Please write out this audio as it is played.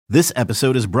This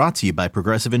episode is brought to you by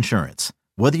Progressive Insurance.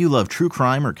 Whether you love true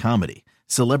crime or comedy,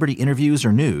 celebrity interviews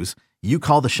or news, you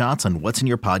call the shots on what's in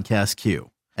your podcast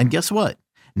queue. And guess what?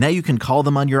 Now you can call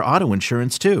them on your auto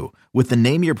insurance too with the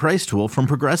Name Your Price tool from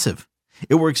Progressive.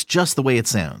 It works just the way it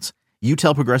sounds. You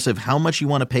tell Progressive how much you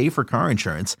want to pay for car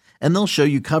insurance, and they'll show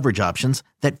you coverage options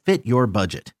that fit your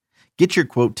budget. Get your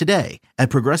quote today at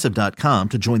Progressive.com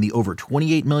to join the over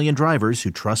 28 million drivers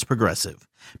who trust Progressive.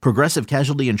 Progressive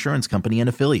Casualty Insurance Company and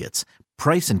Affiliates.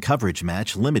 Price and coverage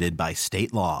match limited by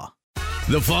state law.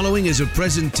 The following is a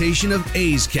presentation of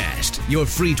A's Cast, your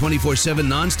free 24/7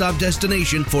 nonstop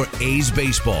destination for A's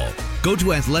baseball. Go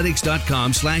to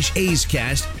athletics.com/A's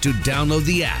Cast to download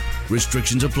the app.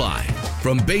 Restrictions apply.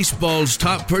 From baseball's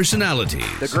top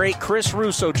personalities, the great Chris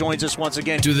Russo joins us once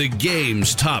again, to the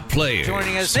game's top players.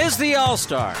 Joining us is the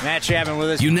All-Star, Matt Chapman with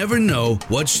us. You never know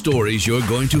what stories you're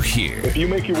going to hear. If you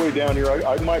make your way down here,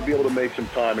 I might be able to make some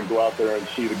time and go out there and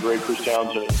see the great Chris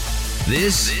Townsend.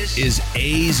 This is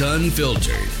A's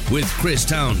Unfiltered with Chris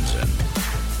Townsend.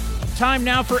 Time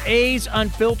now for A's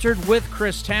Unfiltered with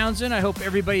Chris Townsend. I hope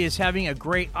everybody is having a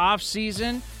great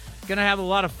off-season. Going to have a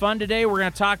lot of fun today. We're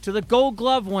going to talk to the Gold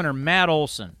Glove winner, Matt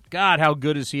Olson. God, how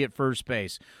good is he at first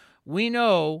base? We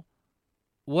know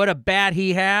what a bat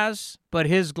he has, but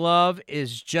his glove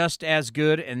is just as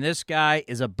good, and this guy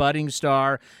is a budding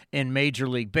star in Major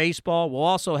League Baseball. We'll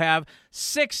also have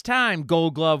six-time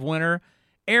Gold Glove winner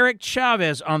Eric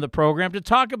Chavez on the program to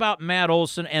talk about Matt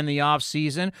Olson and the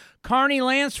offseason. Carney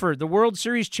Lansford, the World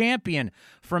Series champion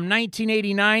from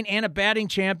 1989 and a batting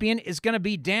champion, is going to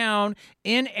be down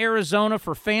in Arizona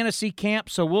for fantasy camp,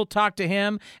 so we'll talk to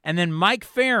him. And then Mike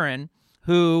Farron,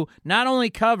 who not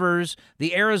only covers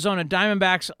the Arizona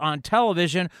Diamondbacks on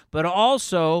television, but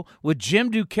also with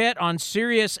Jim Duquette on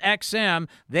Sirius XM,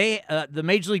 the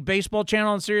Major League Baseball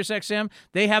channel on Sirius XM,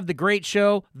 they have the great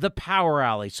show, The Power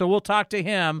Alley. So we'll talk to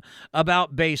him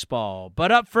about baseball.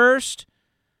 But up first,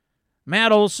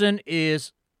 Matt Olson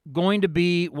is going to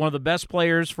be one of the best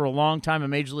players for a long time in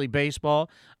Major League Baseball.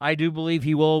 I do believe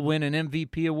he will win an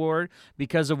MVP award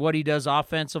because of what he does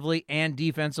offensively and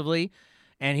defensively.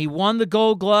 And he won the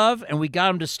Gold Glove, and we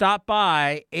got him to stop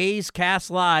by A's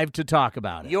Cast Live to talk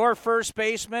about it. Your first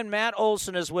baseman, Matt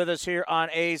Olson, is with us here on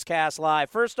A's Cast Live.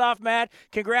 First off, Matt,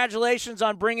 congratulations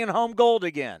on bringing home gold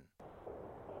again.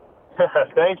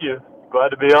 Thank you. Glad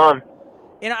to be on.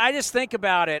 You know, I just think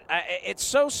about it. It's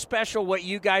so special what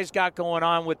you guys got going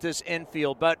on with this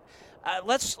infield, but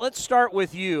let's start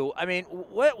with you. I mean,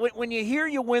 when you hear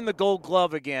you win the Gold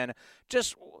Glove again,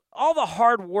 just all the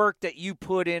hard work that you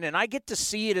put in, and I get to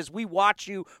see it as we watch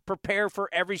you prepare for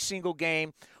every single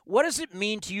game. What does it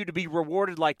mean to you to be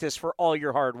rewarded like this for all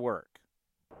your hard work?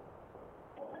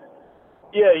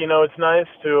 Yeah, it's nice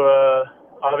to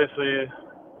obviously,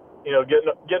 get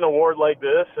an award like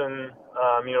this and,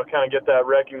 kind of get that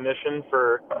recognition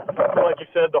for, like you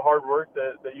said, the hard work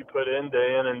that you put in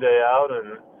and day out.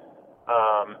 And,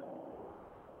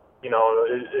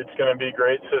 it's going to be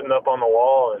great sitting up on the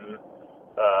wall and,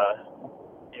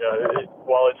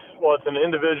 while it's an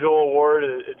individual award,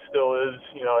 it still is,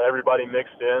 everybody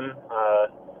mixed in.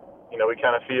 We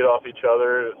kind of feed off each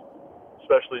other,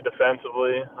 especially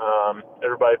defensively.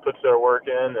 Everybody puts their work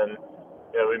in, and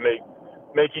we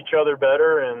make each other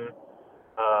better. And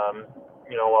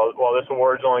while this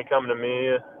award's only coming to me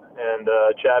and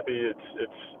Chappie,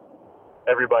 it's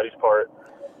everybody's part.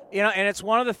 And it's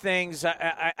one of the things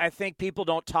I think people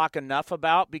don't talk enough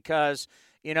about because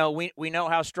we know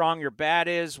how strong your bat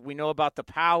is. We know about the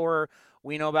power.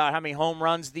 We know about how many home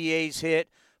runs the A's hit.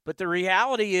 But the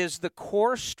reality is the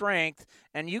core strength,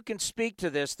 and you can speak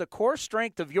to this, the core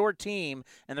strength of your team,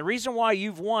 and the reason why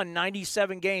you've won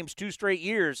 97 games 2 straight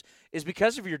years is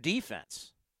because of your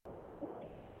defense.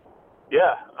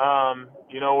 Yeah.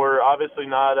 We're obviously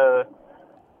not a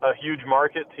huge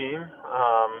market team.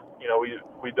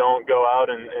 We don't go out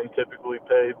and typically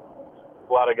pay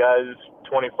a lot of guys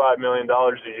 $25 million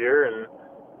a year, and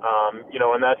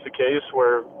and that's the case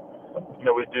where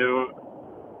we do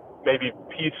maybe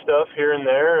piece stuff here and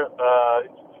there.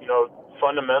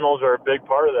 Fundamentals are a big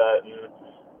part of that, and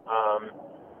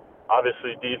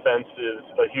obviously defense is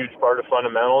a huge part of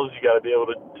fundamentals. You got to be able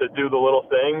to do the little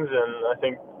things, and I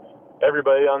think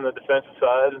everybody on the defensive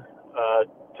side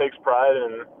takes pride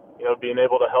in being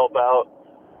able to help out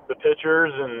the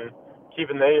pitchers and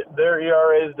keeping their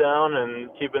ERAs down and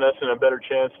keeping us in a better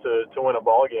chance to win a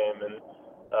ball game. And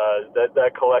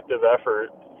that collective effort,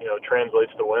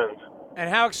 translates to wins. And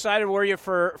how excited were you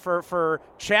for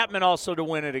Chapman also to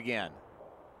win it again?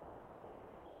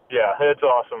 Yeah, it's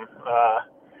awesome.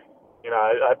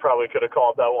 I probably could have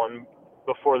called that one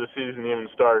before the season even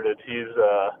started. He's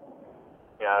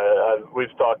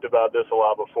We've talked about this a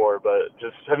lot before, but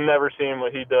just have never seen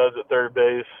what he does at third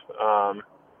base.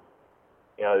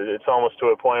 It's almost to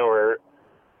a point where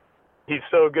he's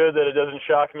so good that it doesn't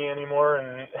shock me anymore,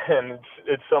 and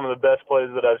it's some of the best plays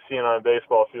that I've seen on a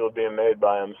baseball field being made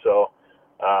by him. So,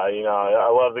 I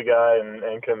love the guy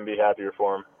and couldn't be happier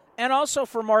for him. And also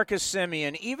for Marcus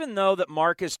Semien, even though that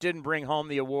Marcus didn't bring home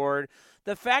the award,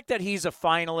 the fact that he's a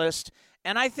finalist,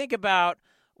 and I think about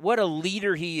what a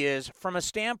leader he is from a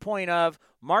standpoint of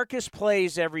Marcus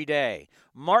plays every day.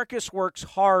 Marcus works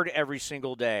hard every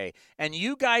single day. And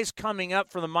you guys coming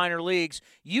up for the minor leagues,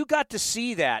 you got to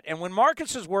see that. And when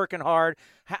Marcus is working hard,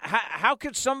 how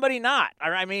could somebody not?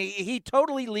 I mean, he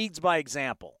totally leads by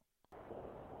example.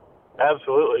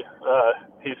 Absolutely.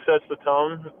 He sets the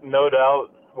tone, no doubt,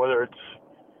 whether it's,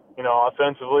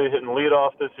 offensively hitting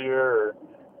leadoff this year or,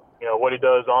 what he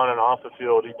does on and off the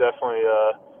field. He definitely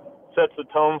sets the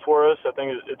tone for us. I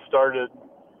think it started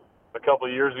a couple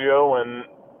of years ago when,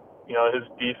 his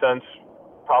defense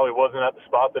probably wasn't at the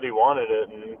spot that he wanted it.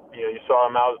 And, you saw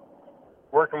him out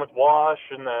working with Wash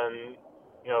and then,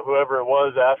 whoever it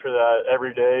was after that,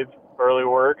 every day, early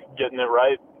work, getting it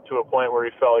right to a point where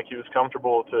he felt like he was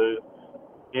comfortable to,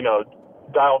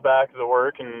 dial back the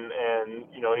work and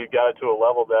he got it to a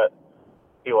level that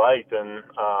he liked. And,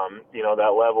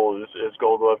 that level is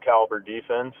Gold Glove caliber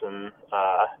defense. And,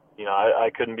 I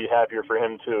couldn't be happier for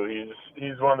him too.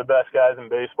 He's one of the best guys in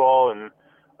baseball and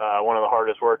one of the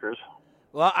hardest workers.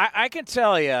 Well, I can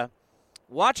tell you,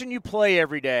 watching you play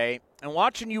every day and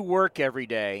watching you work every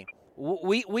day,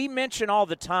 we mention all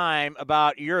the time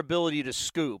about your ability to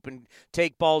scoop and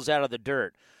take balls out of the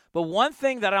dirt. But one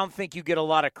thing that I don't think you get a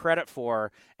lot of credit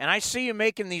for, and I see you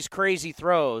making these crazy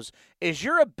throws, is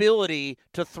your ability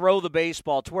to throw the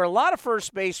baseball to where a lot of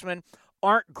first basemen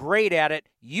aren't great at it.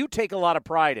 You take a lot of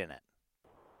pride in it.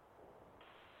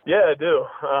 Yeah, I do.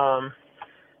 I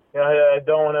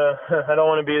don't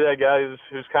want to be that guy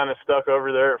who's kind of stuck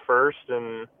over there at first,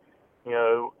 and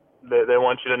they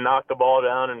want you to knock the ball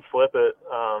down and flip it.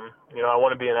 I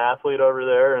want to be an athlete over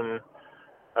there, and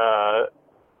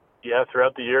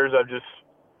throughout the years,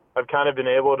 I've kind of been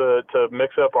able to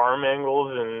mix up arm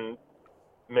angles and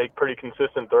make pretty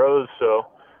consistent throws. So,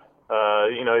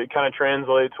 it kind of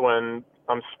translates when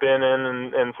I'm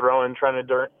spinning and throwing, trying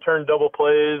to turn double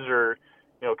plays or,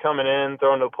 coming in,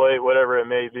 throwing to the plate, whatever it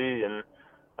may be. And,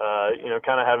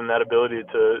 kind of having that ability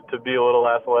to be a little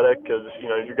athletic because,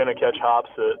 you're going to catch hops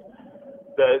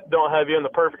that don't have you in the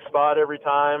perfect spot every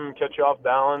time, catch you off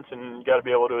balance, and you got to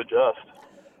be able to adjust.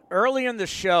 Early in the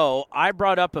show, I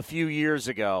brought up a few years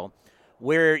ago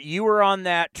where you were on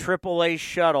that AAA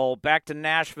shuttle back to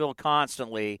Nashville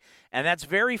constantly, and that's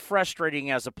very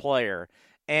frustrating as a player.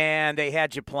 And they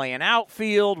had you playing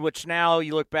outfield, which now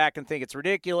you look back and think it's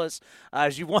ridiculous,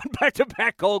 as you won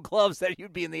back-to-back Gold Gloves that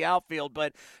you'd be in the outfield.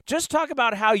 But just talk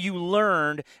about how you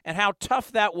learned and how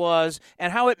tough that was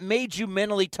and how it made you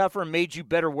mentally tougher and made you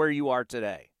better where you are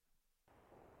today.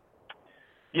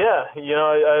 Yeah,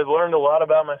 I learned a lot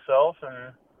about myself,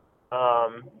 and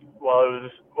while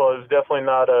it was definitely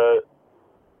not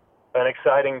an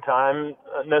exciting time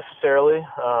necessarily.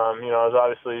 I was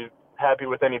obviously happy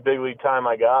with any big league time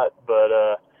I got, but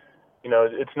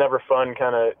it's never fun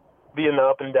kind of being the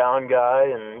up and down guy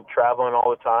and traveling all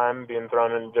the time, being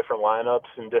thrown in different lineups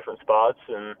in different spots,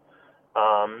 and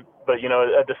but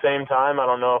at the same time, I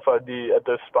don't know if I'd be at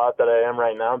the spot that I am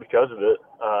right now because of it.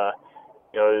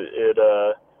 It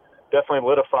definitely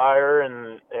lit a fire,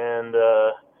 and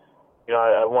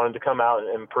I wanted to come out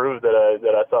and prove that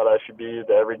I thought I should be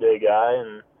the everyday guy,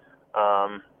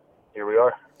 and here we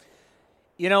are.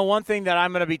 One thing that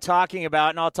I'm going to be talking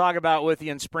about, and I'll talk about with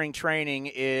you in spring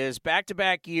training, is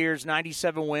back-to-back years,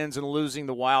 97 wins, and losing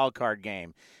the wild card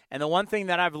game. And the one thing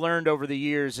that I've learned over the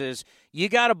years is you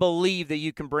got to believe that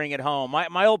you can bring it home.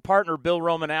 My old partner, Bill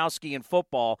Romanowski, in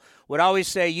football would always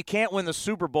say you can't win the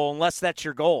Super Bowl unless that's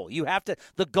your goal.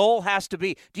 The goal has to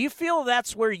be. Do you feel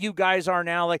that's where you guys are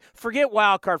now? Like, forget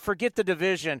wild card, forget the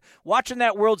division, watching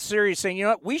that World Series saying, you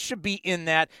know what, we should be in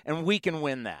that and we can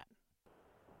win that.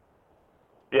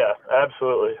 Yeah,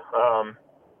 absolutely.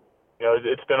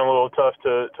 It's been a little tough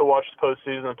to watch the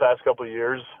postseason the past couple of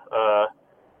years,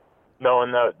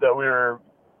 knowing that we were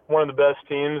one of the best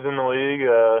teams in the league,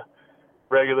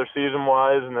 regular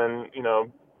season-wise, and then,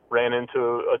 ran into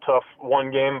a tough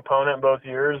one-game opponent both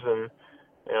years. And,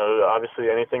 obviously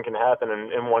anything can happen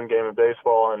in one game of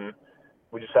baseball, and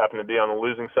we just happen to be on the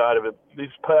losing side of it these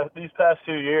past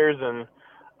 2 years. And,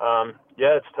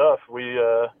 it's tough.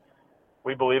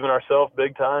 We believe in ourselves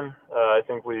big time. I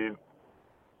think we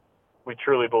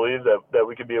truly believe that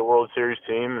we could be a World Series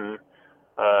team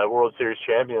and World Series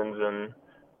champions. And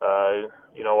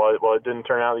While it didn't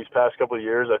turn out these past couple of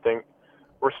years, I think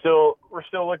we're still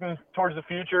looking towards the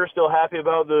future, still happy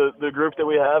about the group that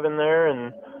we have in there,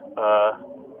 and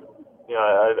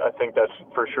I think that's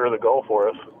for sure the goal for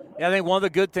us. Yeah, I think one of the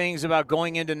good things about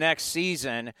going into next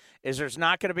season is there's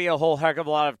not going to be a whole heck of a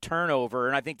lot of turnover,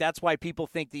 and I think that's why people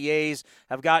think the A's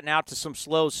have gotten out to some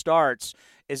slow starts.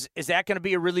 Is that going to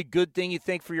be a really good thing, you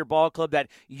think, for your ball club, that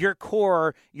your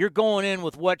core, you're going in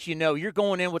with what you know, you're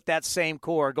going in with that same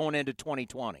core going into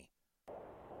 2020?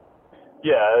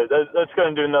 Yeah, that's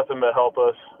going to do nothing but help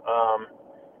us.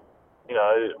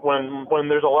 When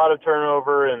there's a lot of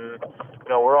turnover and,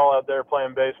 we're all out there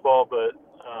playing baseball, but,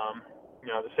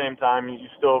 at the same time, you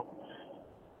still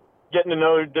getting to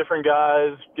know different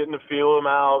guys, getting to feel them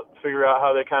out, figure out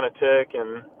how they kind of tick.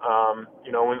 And,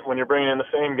 when you're bringing in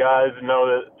the same guys, know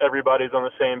that everybody's on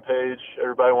the same page,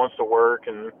 everybody wants to work,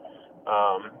 and,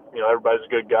 everybody's a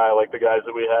good guy like the guys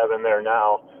that we have in there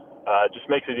now. It just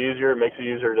makes it easier. It makes it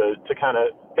easier to kind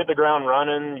of hit the ground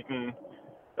running. You can,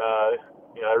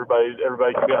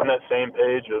 everybody can be on that same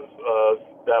page of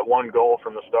that one goal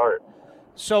from the start.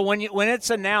 So when it's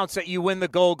announced that you win the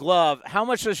Gold Glove, how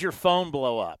much does your phone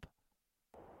blow up?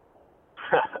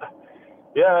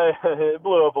 Yeah, it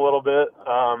blew up a little bit.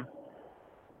 A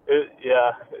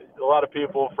lot of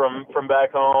people from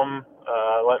back home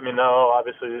let me know.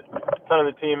 Obviously, a ton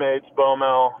of the teammates,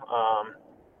 Bomel.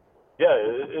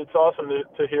 It's awesome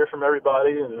to hear from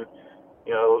everybody, and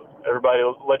everybody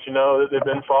will let you know that they've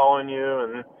been following you,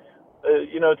 and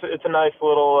it's a nice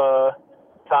little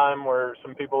time where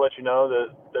some people let you know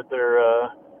that they're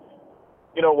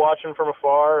watching from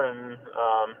afar, and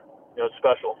it's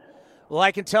special. Well,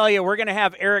 I can tell you, we're going to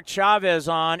have Eric Chavez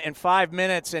on in 5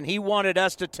 minutes, and he wanted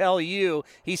us to tell you,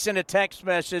 he sent a text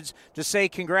message to say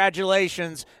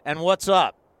congratulations and what's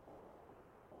up.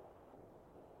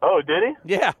 Oh, did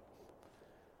he? Yeah.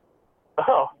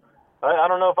 Oh, I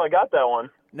don't know if I got that one.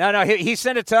 No, he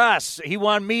sent it to us. He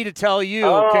wanted me to tell you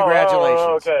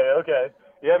congratulations. Okay.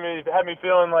 You had me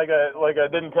feeling like I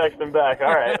didn't text him back.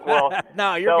 All right. Well,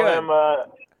 no, you're good.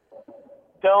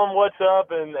 Tell him what's up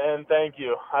and thank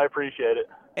you. I appreciate it.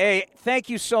 Hey, thank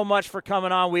you so much for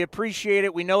coming on. We appreciate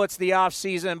it. We know it's the off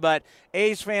season, but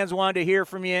A's fans wanted to hear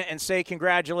from you and say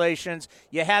congratulations.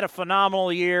 You had a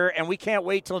phenomenal year, and we can't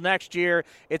wait till next year.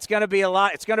 It's going to be a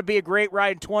lot. It's going to be a great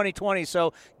ride in 2020.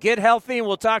 So get healthy, and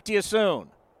we'll talk to you soon.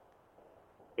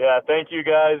 Yeah, thank you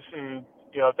guys, and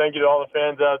thank you to all the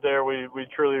fans out there. We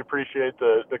truly appreciate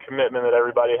the commitment that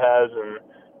everybody has, and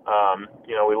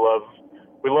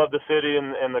we love the city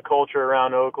and the culture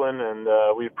around Oakland, and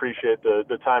we appreciate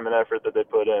the time and effort that they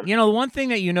put in. The one thing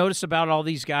that you notice about all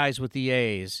these guys with the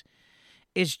A's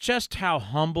is just how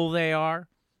humble they are,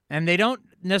 and they don't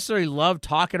necessarily love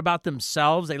talking about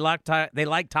themselves. They like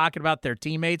talking about their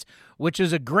teammates, which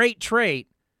is a great trait,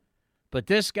 but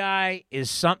this guy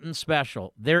is something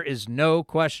special. There is no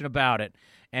question about it,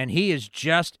 and he is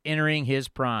just entering his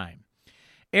prime.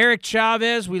 Eric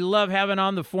Chavez, we love having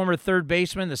on the former third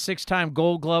baseman, the 6-time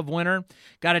Gold Glove winner.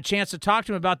 Got a chance to talk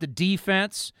to him about the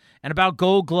defense and about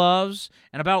Gold Gloves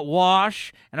and about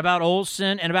Wash and about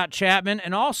Olson and about Chapman.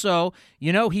 And also,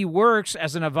 he works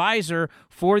as an advisor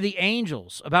for the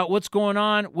Angels about what's going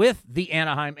on with the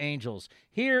Anaheim Angels.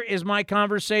 Here is my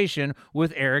conversation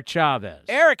with Eric Chavez.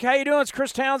 Eric, how you doing? It's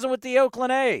Chris Townsend with the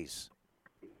Oakland A's.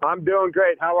 I'm doing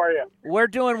great. How are you? We're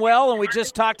doing well, and we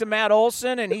just talked to Matt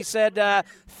Olson, and he said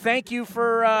thank you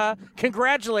for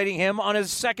congratulating him on his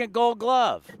second Gold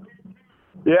Glove.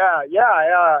 Yeah.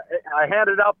 I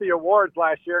handed out the awards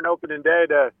last year on opening day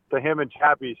to him and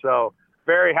Chappie, so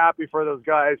very happy for those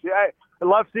guys. Yeah, I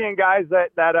love seeing guys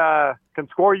that can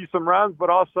score you some runs,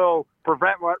 but also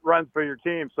prevent runs for your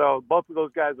team. So both of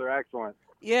those guys are excellent.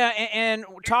 Yeah, and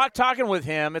talking with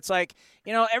him, it's like,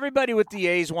 everybody with the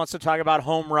A's wants to talk about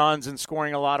home runs and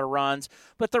scoring a lot of runs.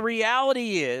 But the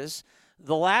reality is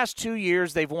the last 2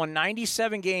 years they've won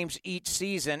 97 games each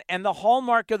season, and the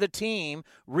hallmark of the team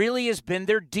really has been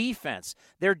their defense.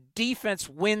 Their defense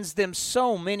wins them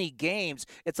so many games.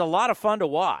 It's a lot of fun to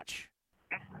watch.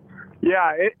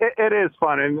 Yeah, it is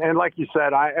fun. And like you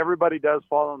said, everybody does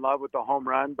fall in love with the home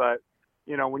run. But,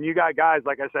 when you got guys,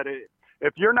 like I said,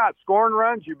 if you're not scoring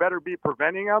runs, you better be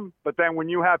preventing them. But then when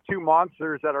you have two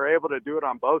monsters that are able to do it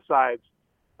on both sides,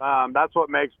 that's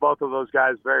what makes both of those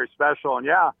guys very special. And,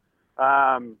 it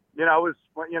was,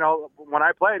 when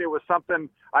I played, it was something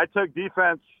I took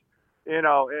defense,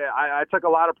 I took a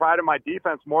lot of pride in my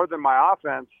defense more than my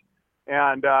offense.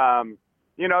 And,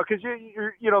 because,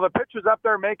 the pitcher's up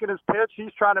there making his pitch.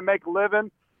 He's trying to make a living.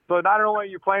 So not only are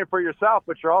you playing for yourself,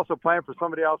 but you're also playing for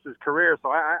somebody else's career. So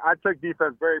I took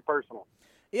defense very personal.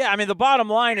 Yeah, I mean, the bottom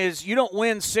line is you don't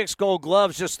win 6 Gold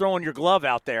Gloves just throwing your glove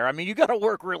out there. I mean, you got to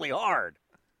work really hard.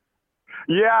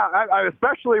 Yeah, I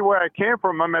especially where I came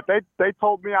from. I mean, they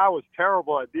told me I was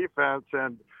terrible at defense,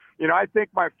 and I think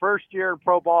my first year in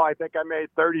pro ball, I think I made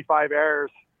 35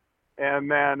 errors, and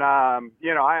then I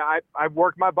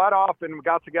worked my butt off and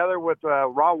got together with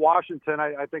Ron Washington.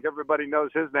 I think everybody knows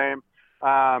his name,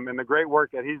 and the great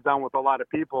work that he's done with a lot of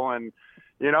people, and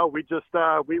we just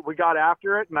we got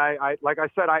after it, and I like I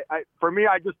said, for me,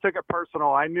 I just took it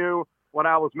personal. I knew when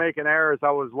I was making errors,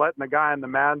 I was letting the guy and the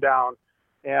man down.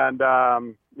 And, I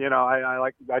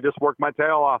just worked my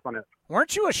tail off on it.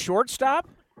 Weren't you a shortstop?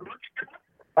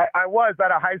 I was at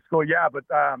a high school, yeah, but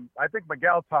I think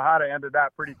Miguel Tejada ended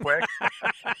that pretty quick.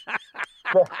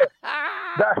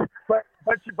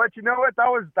 but you know what? That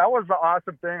was the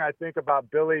awesome thing I think about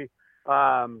Billy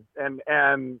and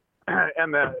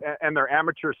their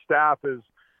amateur staff is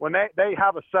when they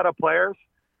have a set of players,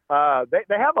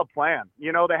 they have a plan.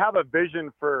 They have a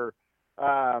vision for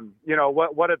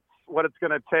what it's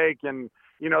going to take. And,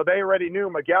 they already knew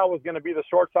Miguel was going to be the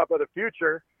shortstop of the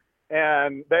future,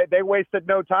 and they wasted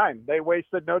no time. They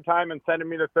wasted no time in sending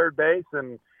me to third base.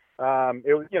 And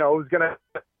it was going to,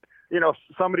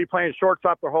 somebody playing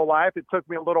shortstop their whole life. It took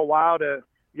me a little while to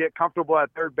get comfortable at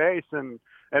third base. And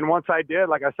once I did,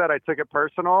 like I said, I took it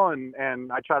personal,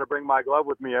 and I try to bring my glove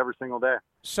with me every single day.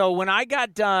 So when I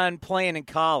got done playing in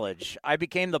college, I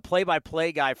became the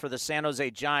play-by-play guy for the San Jose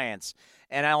Giants.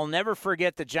 And I'll never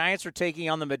forget the Giants were taking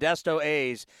on the Modesto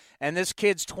A's, and this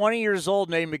kid's 20 years old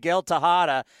named Miguel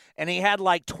Tejada, and he had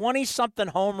like 20-something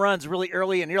home runs really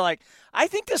early, and you're like, I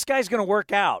think this guy's going to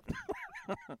work out.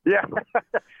 Yeah.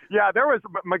 Yeah, there was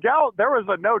Miguel. There was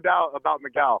no doubt about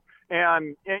Miguel.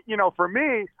 And, for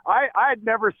me, I had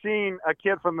never seen a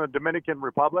kid from the Dominican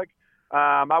Republic.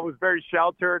 I was very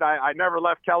sheltered. I never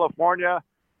left California.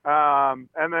 And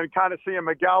then kind of seeing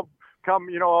Miguel come,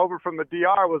 over from the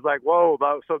DR was like, whoa.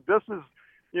 So this is,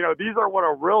 these are what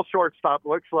a real shortstop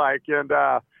looks like. And,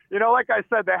 like I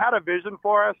said, they had a vision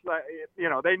for us.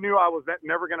 They knew I was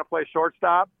never going to play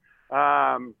shortstop.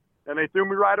 And they threw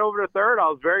me right over to third. I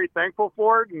was very thankful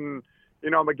for it. And,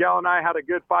 Miguel and I had a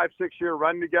good 5-6 year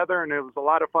run together, and it was a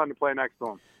lot of fun to play next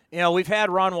to him. We've had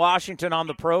Ron Washington on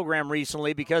the program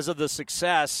recently because of the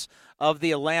success of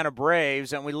the Atlanta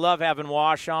Braves, and we love having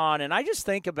Wash on. And I just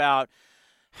think about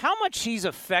how much he's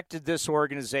affected this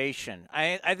organization.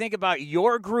 I think about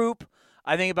your group.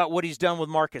 I think about what he's done with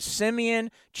Marcus Semien.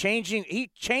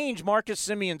 He changed Marcus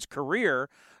Semien's career,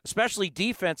 especially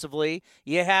defensively.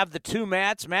 You have the two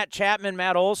Matts, Matt Chapman,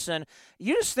 Matt Olson.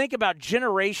 You just think about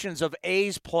generations of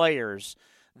A's players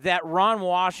that Ron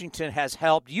Washington has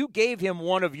helped. You gave him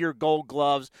one of your Gold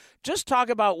Gloves. Just talk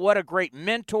about what a great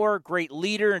mentor, great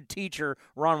leader, and teacher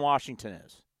Ron Washington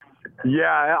is.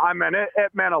 Yeah, I mean, it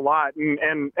meant a lot.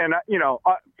 And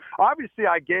obviously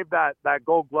I gave that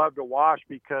Gold Glove to Wash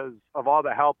because of all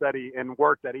the help and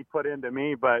work that he put into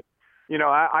me. But,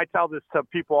 I tell this to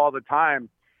people all the time.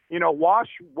 Wash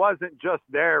wasn't just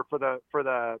there for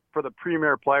the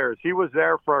premier players. He was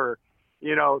there for,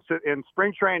 in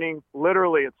spring training,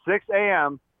 literally at 6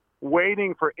 a.m.,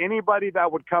 waiting for anybody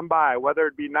that would come by, whether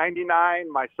it be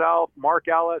 99, myself, Mark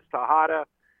Ellis, Tejada.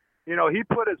 He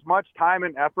put as much time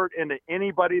and effort into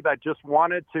anybody that just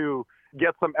wanted to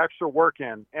get some extra work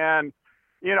in. And,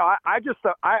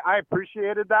 I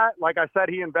appreciated that. Like I said,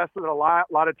 he invested a lot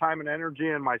of time and energy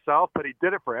in myself, but he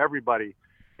did it for everybody.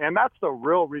 And that's the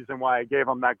real reason why I gave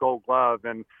him that Gold Glove.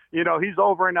 And, he's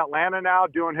over in Atlanta now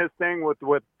doing his thing with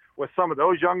some of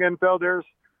those young infielders.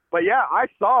 But, yeah, I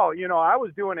saw, I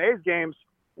was doing A's games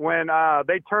when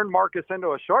they turned Marcus into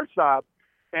a shortstop,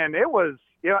 and it was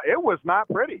not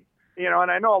pretty.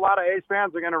 And I know a lot of A's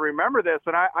fans are going to remember this.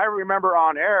 And I remember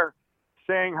on air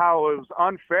saying how it was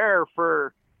unfair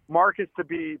for Marcus to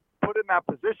be put in that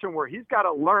position where he's got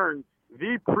to learn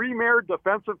the premier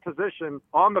defensive position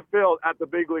on the field at the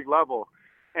big league level.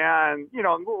 And,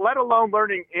 let alone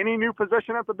learning any new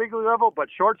position at the big league level, but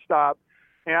shortstop.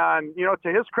 And, to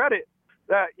his credit,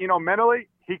 that, mentally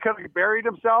he could have buried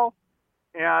himself.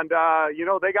 And,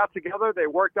 they got together, they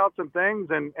worked out some things,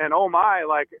 and oh my,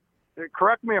 like,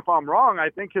 correct me if I'm wrong, I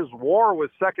think his WAR was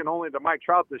second only to Mike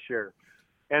Trout this year.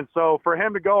 And so for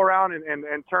him to go around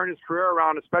and turn his career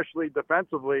around, especially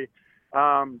defensively,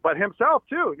 but himself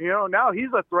too, now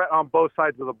he's a threat on both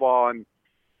sides of the ball. And,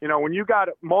 when you got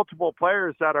multiple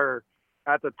players that are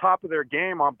at the top of their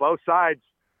game on both sides,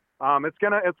 it's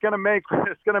gonna make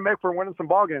for winning some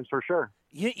ball games for sure.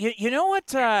 You know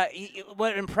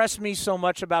what impressed me so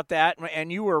much about that,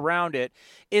 and you were around it,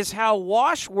 is how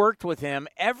Wash worked with him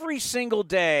every single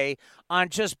day on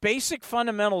just basic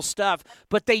fundamental stuff,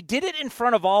 but they did it in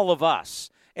front of all of us.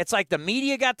 It's like the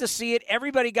media got to see it,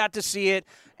 everybody got to see it,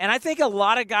 and I think a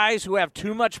lot of guys who have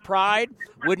too much pride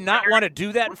would not want to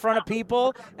do that in front of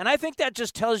people, and I think that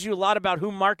just tells you a lot about who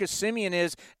Marcus Semien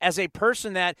is as a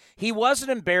person, that he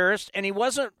wasn't embarrassed and he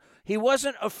wasn't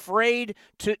afraid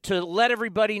to let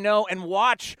everybody know and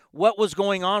watch what was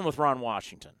going on with Ron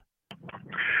Washington.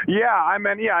 Yeah,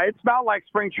 it's not like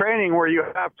spring training where you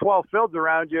have 12 fields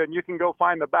around you and you can go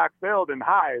find the back field and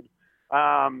hide.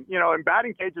 In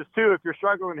batting cages too, if you're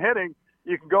struggling hitting,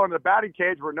 you can go in the batting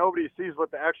cage where nobody sees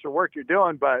what the extra work you're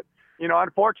doing. But,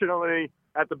 unfortunately,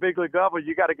 at the big league level,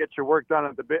 you got to get your work done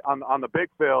at on the big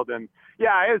field. And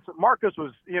yeah, Marcus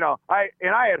was, I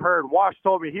had heard Wash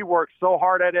told me he worked so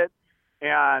hard at it,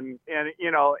 and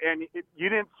you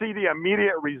didn't see the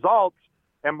immediate results,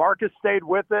 and Marcus stayed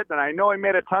with it. And I know he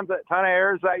made a ton of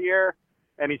errors that year,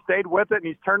 and he stayed with it, and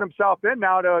he's turned himself in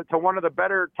now to one of the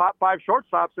better top 5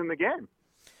 shortstops in the game.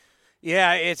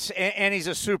 Yeah, and he's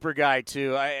a super guy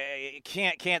too. I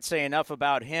can't say enough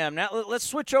about him. Now let's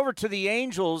switch over to the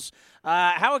Angels.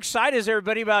 How excited is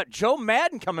everybody about Joe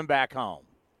Maddon coming back home?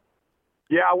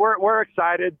 Yeah, we're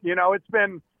excited. It's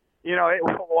been,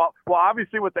 well,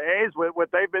 obviously with the A's, with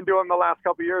what they've been doing the last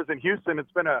couple of years in Houston,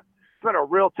 it's been a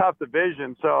real tough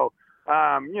division. So,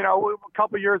 a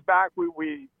couple of years back,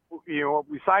 we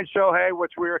signed Shohei,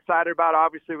 which we were excited about.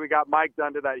 Obviously, we got Mike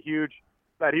done to that huge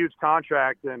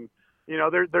contract, and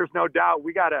there's no doubt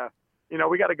we gotta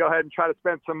go ahead and try to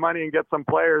spend some money and get some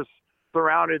players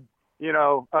surrounded,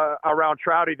 around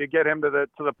Trouty to get him to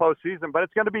the postseason. But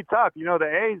it's going to be tough.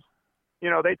 The A's,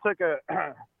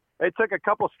 they took a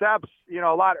couple steps,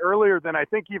 a lot earlier than I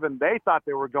think even they thought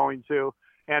they were going to,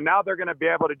 and now they're going to be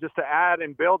able to just to add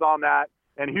and build on that.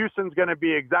 And Houston's going to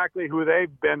be exactly who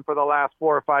they've been for the last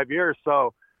 4 or 5 years.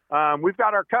 So we've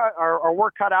got our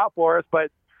work cut out for us. But,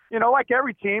 like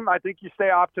every team, I think you stay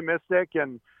optimistic.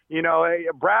 And,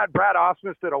 Brad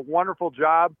Ausmus did a wonderful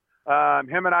job.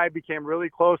 Him and I became really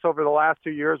close over the last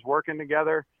 2 years working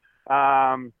together. But,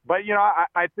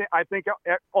 I think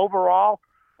overall,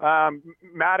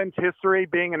 Maddon's history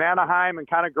being in Anaheim and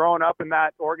kind of growing up in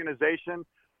that organization,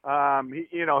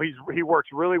 he works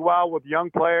really well with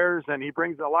young players, and he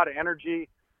brings a lot of energy.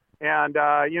 And,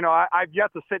 I've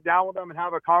yet to sit down with him and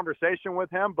have a conversation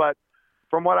with him, but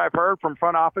from what I've heard from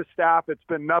front office staff, it's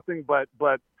been nothing but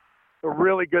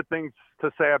really good things to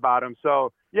say about him.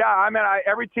 So, yeah,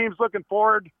 every team's looking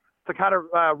forward to kind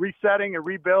of resetting and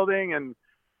rebuilding. And,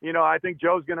 I think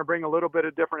Joe's going to bring a little bit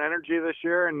of different energy this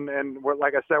year. And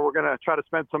like I said, we're going to try to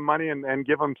spend some money and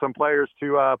give him some players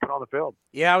to put on the field.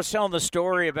 Yeah, I was telling the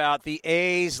story about the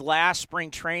A's last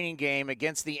spring training game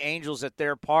against the Angels at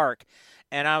their park.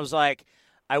 And I was like,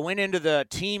 I went into the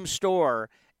team store,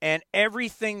 and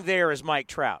everything there is Mike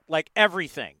Trout. Like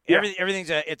everything. Yeah. Everything's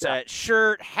a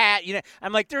shirt, hat.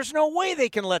 I'm like, there's no way they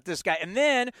can let this guy. And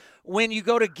then when you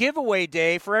go to giveaway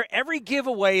day, for every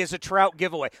giveaway is a Trout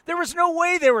giveaway. There was no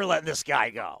way they were letting this guy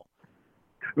go.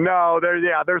 No, there's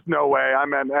no way.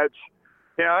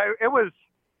 It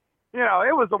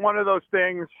was one of those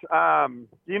things.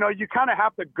 You kind of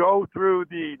have to go through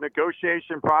the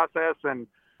negotiation process, and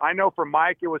I know for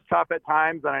Mike it was tough at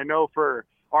times, and I know for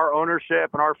our ownership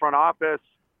and our front office,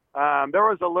 there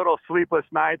was a little sleepless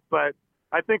nights, but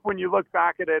I think when you look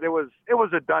back at it, it was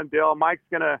a done deal. Mike's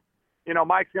gonna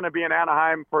be in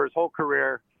Anaheim for his whole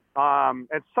career. And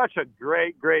such a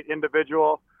great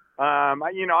individual. I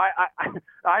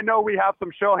know we have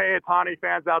some Shohei Ohtani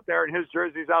fans out there, and his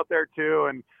jersey's out there too.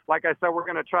 And like I said, we're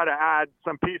going to try to add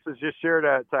some pieces this year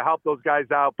to help those guys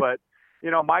out. But,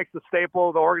 Mike's the staple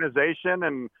of the organization,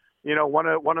 and, one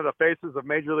of the faces of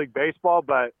Major League Baseball.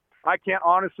 But I can't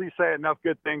honestly say enough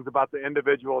good things about the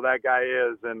individual that guy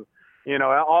is. And,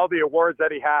 all the awards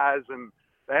that he has and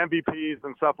the MVPs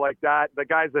and stuff like that, the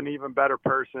guy's an even better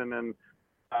person. And,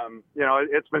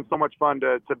 it's been so much fun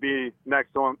to be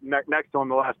next to him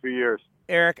the last few years.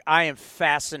 Eric, I am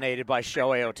fascinated by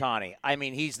Shohei Ohtani.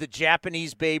 He's the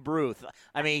Japanese Babe Ruth.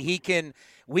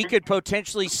 We could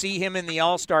potentially see him in the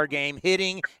All-Star game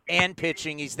hitting and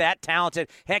pitching. He's that talented.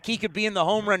 Heck, he could be in the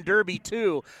home run derby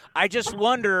too. I just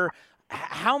wonder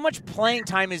how much playing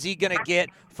time is he going to get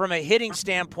from a hitting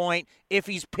standpoint if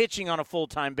he's pitching on a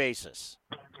full-time basis?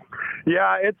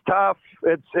 Yeah, it's tough.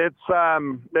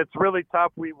 It's really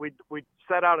tough. We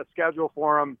set out a schedule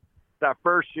for him that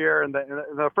first year, and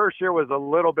the first year was a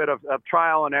little bit of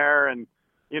trial and error, and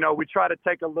we try to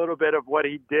take a little bit of what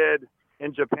he did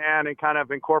in Japan and kind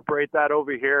of incorporate that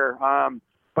over here.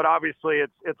 But obviously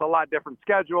it's a lot different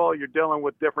schedule. You're dealing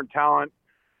with different talent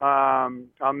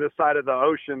on this side of the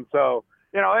ocean. So,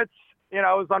 it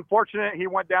was unfortunate he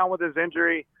went down with his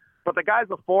injury, but the guy's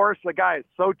a force. The guy is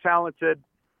so talented.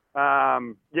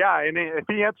 And if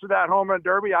he entered that home run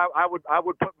derby, I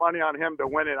would put money on him to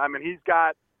win it. I mean, he's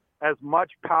got as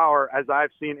much power as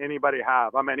I've seen anybody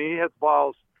have. I mean, he hits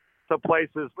balls to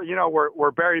places,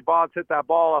 where Barry Bonds hit that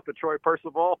ball off of Troy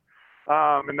Percival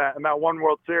in that one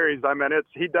World Series. I mean,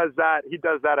 he does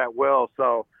that at will.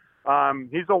 So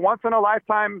he's a once in a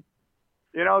lifetime,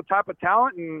 type of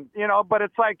talent, and but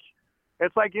it's like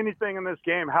anything in this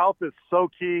game. Health is so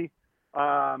key.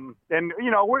 And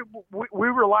we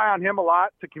rely on him a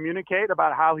lot to communicate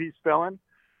about how he's feeling.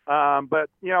 But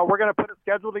we're going to put a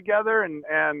schedule together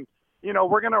and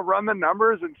we're going to run the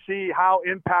numbers and see how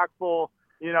impactful,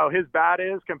 his bat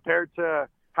is compared to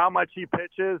how much he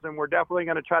pitches. And we're definitely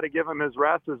going to try to give him his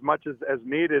rest as much as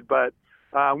needed. But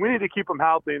we need to keep him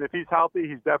healthy. And if he's healthy,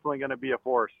 he's definitely going to be a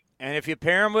force. And if you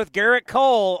pair him with Garrett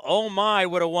Cole, oh my,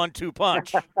 what a 1-2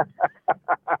 punch.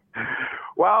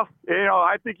 Well,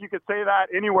 I think you could say that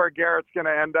anywhere Garrett's going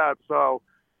to end up. So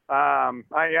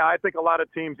I think a lot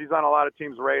of teams, he's on a lot of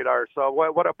teams' radar. So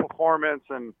what a performance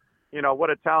and,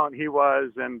 what a talent he was.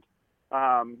 And,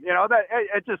 that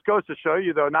it just goes to show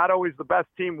you, though, not always the best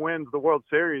team wins the World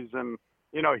Series. And,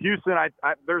 Houston,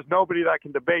 there's nobody that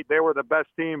can debate they were the best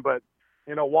team, but,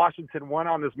 Washington went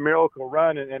on this miracle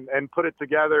run and put it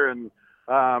together. And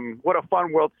what a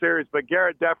fun World Series. But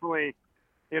Garrett definitely,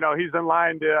 he's in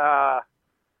line to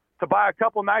buy a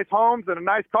couple nice homes and a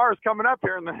nice car is coming up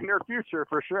here in the near future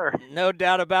for sure. No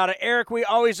doubt about it. Eric, we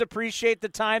always appreciate the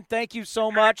time. Thank you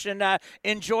so much, and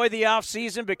enjoy the off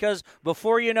season, because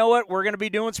before you know it, we're going to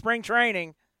be doing spring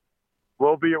training.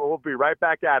 We'll be right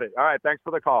back at it. All right, thanks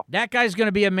for the call. That guy's going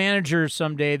to be a manager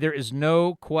someday. There is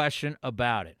no question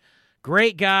about it.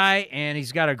 Great guy, and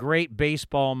he's got a great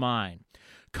baseball mind.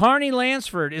 Carney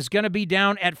Lansford is going to be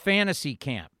down at Fantasy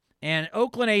Camp, and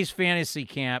Oakland A's Fantasy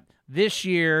Camp this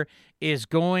year is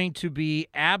going to be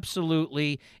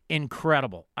absolutely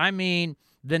incredible. I mean,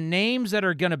 the names that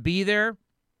are going to be there,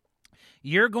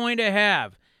 you're going to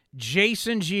have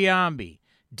Jason Giambi,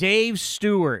 Dave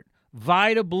Stewart,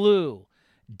 Vida Blue,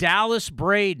 Dallas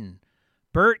Braden,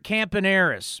 Bert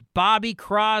Campaneris, Bobby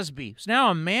Crosby, who's now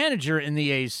a manager in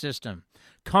the A's system,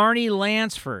 Carney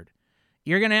Lansford.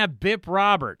 You're going to have Bip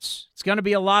Roberts. It's going to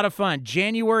be a lot of fun.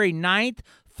 January 9th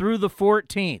through the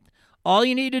 14th. All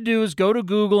you need to do is go to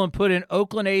Google and put in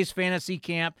Oakland A's Fantasy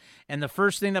Camp, and the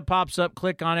first thing that pops up,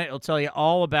 click on it. It'll tell you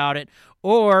all about it.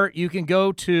 Or you can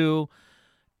go to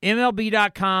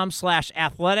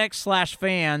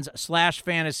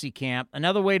MLB.com/athletics/fans/fantasy camp.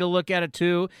 Another way to look at it,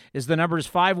 too, is the number is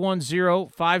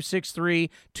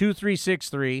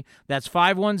 510-563-2363. That's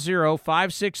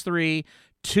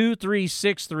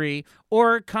 510-563-2363.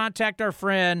 Or contact our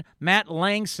friend Matt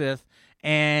Langseth,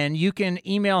 and you can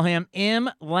email him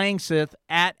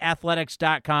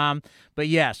mlangseth@athletics.com. But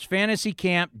yes, Fantasy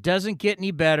Camp doesn't get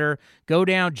any better. Go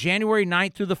down January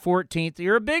 9th through the 14th.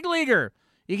 You're a big leaguer.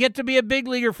 You get to be a big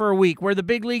leaguer for a week, wear the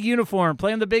big league uniform,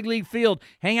 play on the big league field,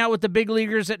 hang out with the big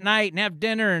leaguers at night, and have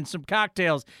dinner and some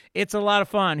cocktails. It's a lot of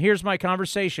fun. Here's my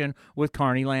conversation with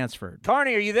Carney Lansford.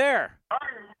 Carney, are you there?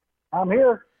 I'm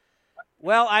here.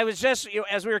 Well, I was just,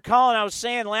 as we were calling, I was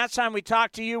saying last time we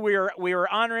talked to you, we were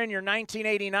honoring your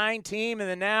 1989 team, and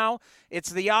then now it's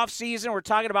the off season. We're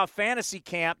talking about Fantasy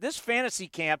Camp. This Fantasy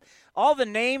Camp, all the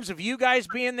names of you guys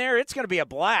being there, it's going to be a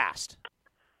blast.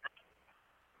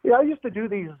 Yeah, I used to do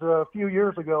these a few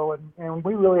years ago, and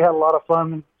we really had a lot of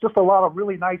fun. Just a lot of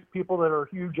really nice people that are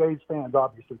huge A's fans,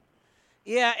 obviously.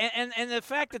 Yeah, and the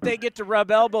fact that they get to rub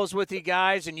elbows with you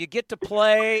guys and you get to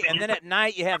play, and then at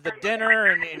night you have the dinner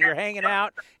and you're hanging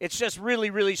out, it's just really,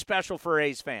 really special for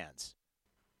A's fans.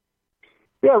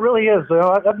 Yeah, it really is.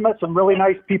 I've met some really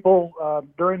nice people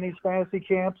during these fantasy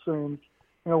camps, and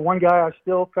one guy I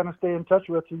still kind of stay in touch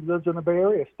with, he lives in the Bay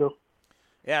Area still.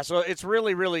 Yeah, so it's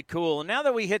really, really cool. And now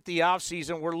that we hit the off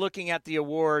season, we're looking at the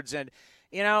awards, and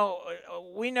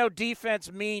we know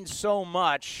defense means so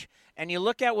much. And you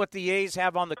look at what the A's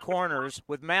have on the corners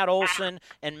with Matt Olson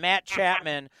and Matt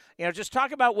Chapman. Just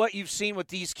talk about what you've seen with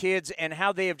these kids and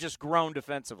how they have just grown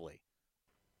defensively.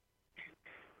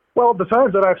 Well, the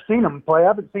times that I've seen them play, I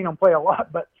haven't seen them play a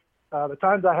lot, but the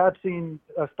times I have seen,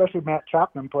 especially Matt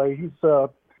Chapman play, he's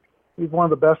one of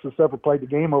the best that's ever played the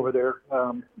game over there.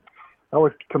 I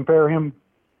would compare him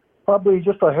probably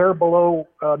just a hair below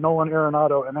Nolan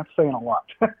Arenado, and that's saying a lot.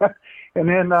 And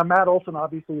then Matt Olson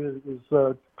obviously is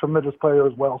a tremendous player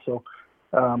as well. So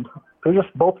they're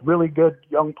just both really good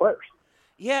young players.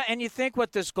 Yeah, and you think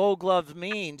what this Gold Glove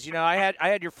means. I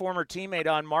had your former teammate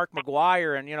on, Mark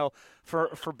McGuire, and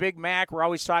for Big Mac, we're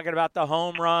always talking about the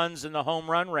home runs and the home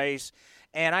run race.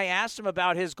 And I asked him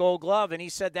about his Gold Glove, and he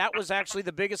said that was actually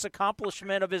the biggest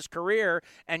accomplishment of his career.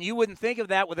 And you wouldn't think of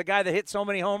that with a guy that hit so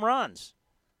many home runs.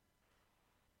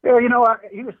 Yeah,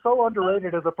 he was so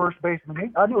underrated as a first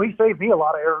baseman. I knew he saved me a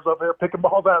lot of errors up there picking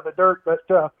balls out of the dirt, but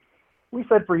we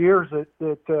said for years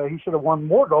that he should have won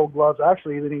more Gold Gloves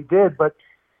actually than he did. But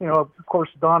of course,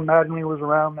 Don Mattingly was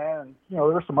around then, and there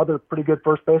were some other pretty good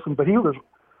first basemen, but he was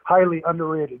highly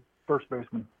underrated first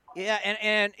baseman. Yeah,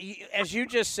 and as you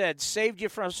just said, saved you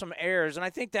from some errors. And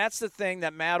I think that's the thing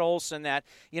that Matt Olson, that,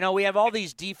 we have all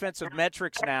these defensive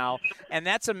metrics now, and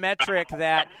that's a metric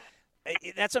that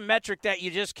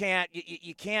you just can't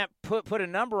you can't put a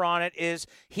number on it. Is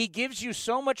he gives you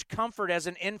so much comfort as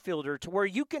an infielder to where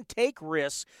you can take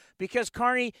risks because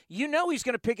Carney, he's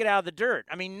going to pick it out of the dirt.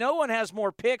 I mean, no one has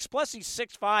more picks, plus he's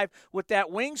 6'5" with that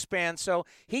wingspan, so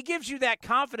he gives you that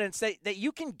confidence that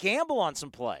you can gamble on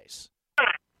some plays.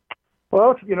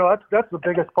 Well, that's the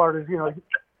biggest part is, going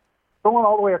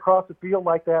all the way across the field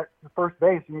like that to first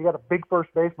base, and you got a big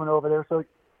first baseman over there, so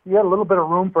you had a little bit of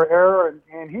room for error,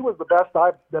 and he was the best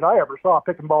that I ever saw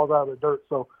picking balls out of the dirt.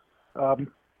 So,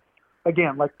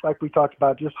 again, like we talked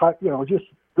about, just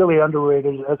really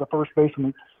underrated as a first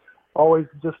baseman. Always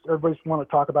just everybody's want to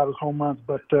talk about his home runs,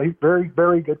 but he's very,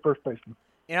 very good first baseman.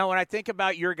 When I think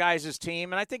about your guys'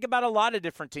 team, and I think about a lot of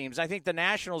different teams, I think the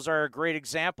Nationals are a great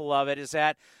example of it, is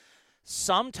that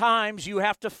sometimes you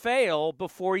have to fail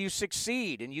before you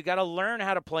succeed, and you got to learn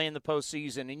how to play in the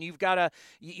postseason, and you've got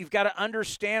to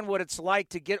understand what it's like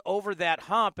to get over that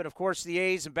hump. And of course, the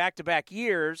A's in back-to-back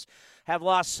years have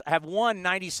won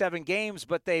 97 games,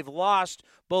 but they've lost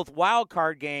both wild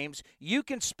card games. You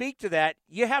can speak to that.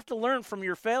 You have to learn from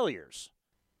your failures.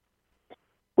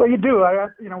 Well, you do.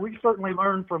 We certainly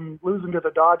learned from losing to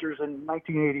the Dodgers in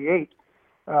 1988.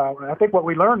 I think what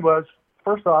we learned was,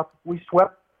 first off, we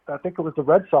swept, I think it was the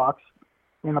Red Sox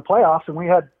in the playoffs, and we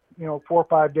had, 4 or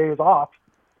 5 days off.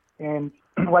 And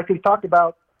like we talked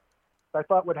about, I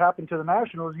thought would happen to the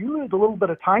Nationals, you lose a little bit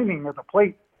of timing at the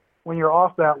plate when you're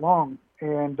off that long.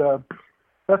 And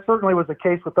that certainly was the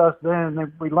case with us then.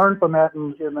 And we learned from that,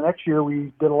 and in the next year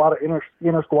we did a lot of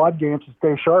inter-squad games to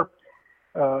stay sharp.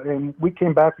 And we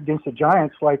came back against the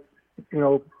Giants like,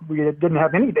 we didn't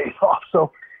have any days off.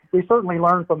 So we certainly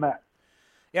learned from that.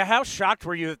 Yeah, how shocked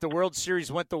were you that the World Series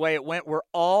went the way it went, where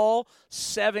all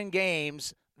 7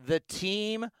 games, the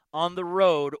team on the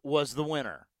road was the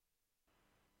winner?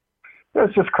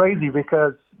 It's just crazy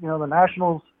because, the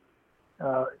Nationals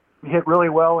hit really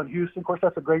well in Houston. Of course,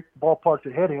 that's a great ballpark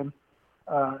to hit in.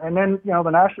 And then, the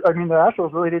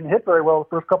Nationals really didn't hit very well the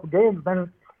first couple of games.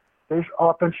 Then their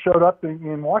offense showed up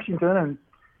in Washington,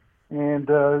 and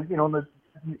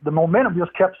the momentum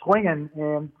just kept swinging,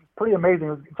 and pretty amazing.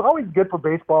 It's always good for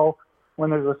baseball when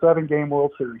there's a 7-game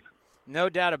World Series. No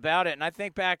doubt about it. And I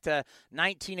think back to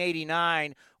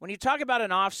 1989, when you talk about an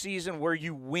offseason where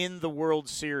you win the World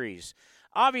Series,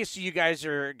 obviously you guys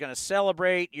are going to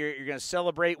celebrate. You're going to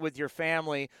celebrate with your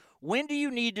family. When do you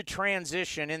need to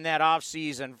transition in that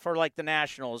offseason for like the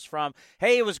Nationals from,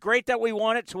 hey, it was great that we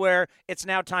won it, to where it's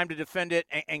now time to defend it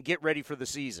and get ready for the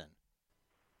season?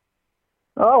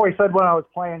 I always said when I was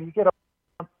playing, you get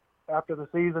after the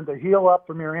season to heal up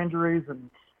from your injuries and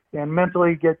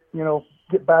mentally get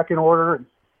back in order. And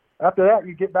after that,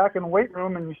 you get back in the weight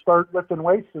room and you start lifting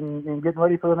weights and getting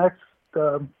ready for the next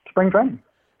spring training.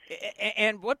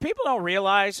 And what people don't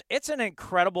realize, it's an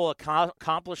incredible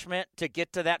accomplishment to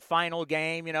get to that final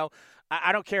game.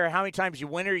 I don't care how many times you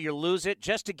win or you lose it,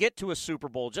 just to get to a Super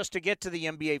Bowl, just to get to the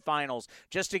NBA Finals,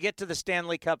 just to get to the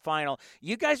Stanley Cup Final.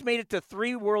 You guys made it to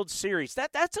 3 World Series.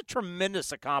 That's a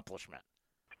tremendous accomplishment.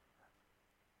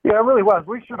 Yeah, it really was.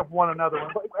 We should have won another one.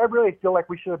 But I really feel like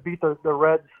we should have beat the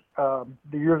Reds the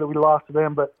year that we lost to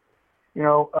them. But,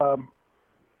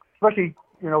 especially,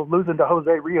 losing to Jose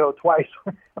Rio twice.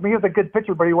 I mean, he was a good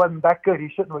pitcher, but he wasn't that good. He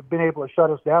shouldn't have been able to shut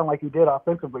us down like he did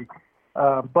offensively.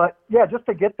 But, yeah, just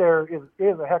to get there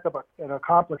is a heck of an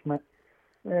accomplishment.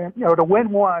 And, to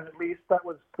win one, at least, that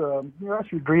was,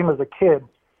 that's your dream as a kid,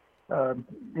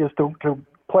 is to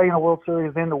play in a World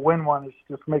Series, then to win one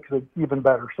just makes it even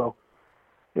better. So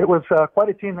it was quite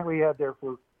a team that we had there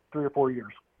for 3 or 4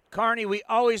 years. Carney, we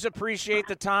always appreciate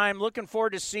the time. Looking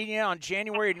forward to seeing you on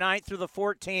January 9th through the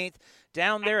 14th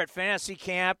down there at Fantasy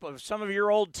Camp of some of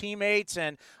your old teammates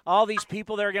and all these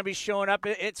people that are going to be showing up.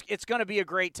 It's going to be a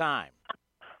great time.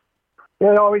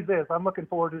 Yeah, it always is. I'm looking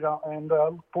forward to it and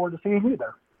look forward to seeing you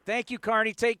there. Thank you,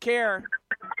 Carney. Take care.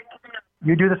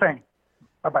 You do the same.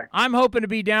 Bye-bye. I'm hoping to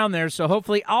be down there, so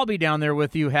hopefully I'll be down there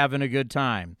with you having a good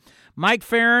time. Mike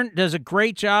Farron does a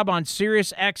great job on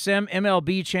Sirius XM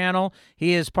MLB channel.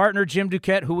 He is partner Jim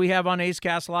Duquette, who we have on A's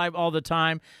Cast Live all the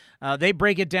time. They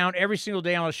break it down every single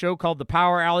day on a show called The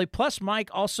Power Alley. Plus, Mike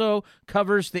also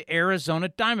covers the Arizona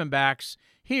Diamondbacks.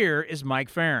 Here is Mike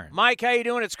Farron. Mike, how you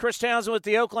doing? It's Chris Townsend with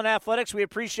the Oakland Athletics. We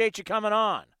appreciate you coming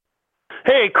on.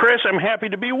 Hey, Chris, I'm happy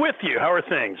to be with you. How are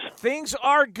things? Things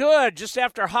are good. Just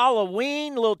after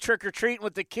Halloween, a little trick-or-treating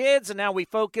with the kids, and now we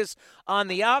focus on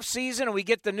the offseason, and we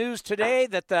get the news today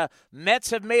that the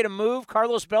Mets have made a move.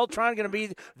 Carlos Beltran going to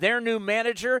be their new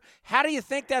manager. How do you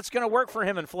think that's going to work for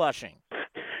him in Flushing?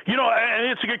 You know,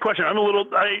 it's a good question. I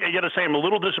got to say, I'm a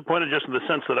little disappointed just in the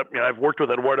sense that I've worked with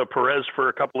Eduardo Perez for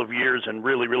a couple of years and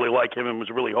really, really like him and was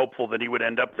really hopeful that he would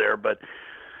end up there. But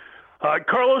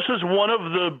Carlos is one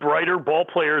of the brighter ball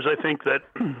players, I think, that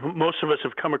most of us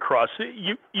have come across.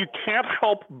 You can't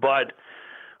help but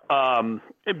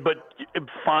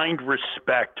find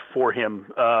respect for him,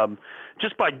 not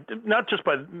just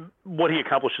by what he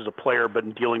accomplished as a player, but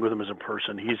in dealing with him as a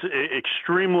person. He's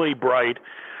extremely bright.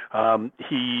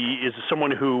 He is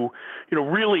someone who,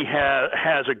 really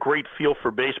has a great feel for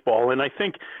baseball. And I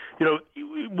think,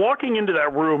 walking into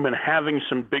that room and having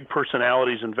some big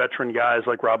personalities and veteran guys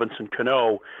like Robinson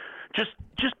Cano,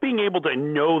 just being able to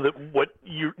know that what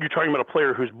you're talking about, a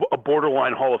player who's a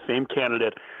borderline Hall of Fame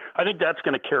candidate, I think that's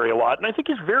going to carry a lot. And I think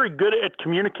he's very good at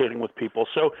communicating with people.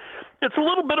 So it's a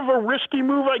little bit of a risky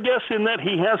move, I guess, in that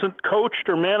he hasn't coached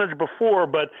or managed before,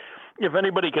 but if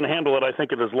anybody can handle it, I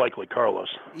think it is likely Carlos.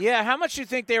 Yeah, how much do you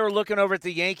think they were looking over at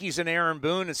the Yankees and Aaron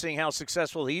Boone and seeing how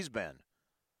successful he's been?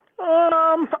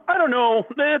 I don't know.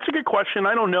 That's a good question.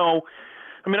 I don't know.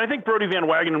 I mean, I think Brodie Van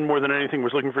Wagenen more than anything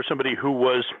was looking for somebody who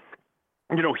was,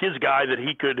 his guy that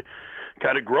he could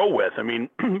kind of grow with. I mean,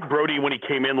 Brodie, when he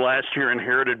came in last year,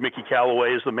 inherited Mickey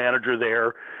Callaway as the manager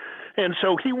there. And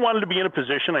so he wanted to be in a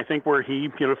position, I think, where he,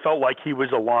 felt like he was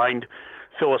aligned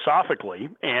philosophically,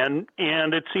 and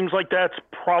it seems like that's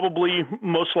probably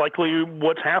most likely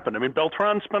what's happened. I mean,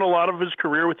 Beltran spent a lot of his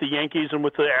career with the Yankees and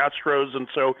with the Astros, and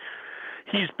so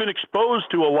he's been exposed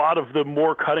to a lot of the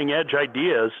more cutting-edge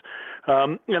ideas,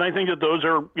 and I think that those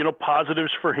are,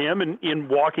 positives for him in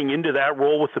walking into that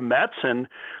role with the Mets, and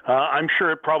I'm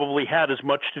sure it probably had as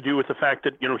much to do with the fact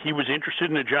that, he was interested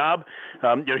in a job.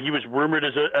 He was rumored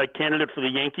as a candidate for the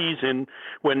Yankees, and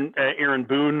when Aaron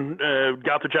Boone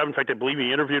got the job, in fact, I believe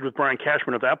he interviewed with Brian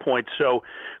Cashman at that point. So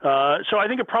I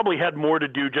think it probably had more to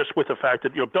do just with the fact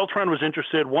that, Beltran was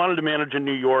interested, wanted to manage in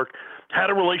New York, had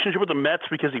a relationship with the Mets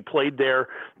because he played there,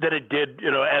 that it did,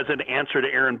 as an answer to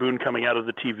Aaron Boone coming out of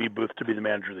the TV booth to be the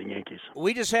manager of the Yankees.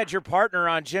 We just had your partner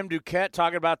on, Jim Duquette,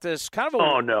 talking about this kind of a...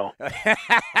 Oh, no.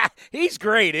 He's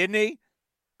great, isn't he?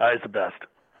 He's the best.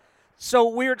 So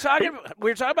we were talking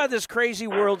about this crazy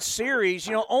World Series.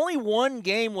 Only one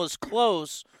game was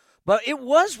close, but it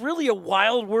was really a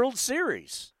wild World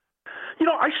Series.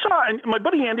 I saw, and my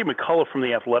buddy Andy McCullough from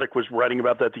The Athletic was writing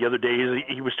about that the other day.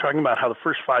 He was talking about how the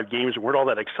first 5 games weren't all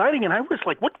that exciting, and I was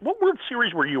like, what World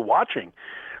Series were you watching?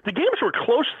 The games were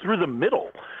close through the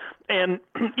middle, and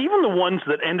even the ones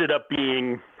that ended up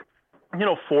being,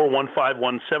 4-1,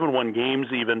 5-1, 7-1 games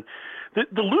even,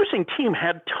 the losing team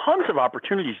had tons of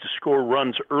opportunities to score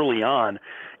runs early on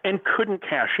and couldn't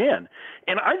cash in.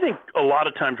 And I think a lot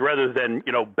of times, rather than,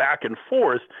 back and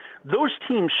forth, those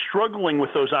teams struggling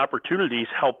with those opportunities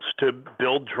helps to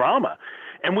build drama.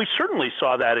 And we certainly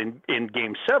saw that in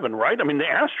Game 7, right? I mean, the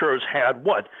Astros had,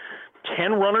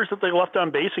 10 runners that they left on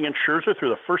base against Scherzer through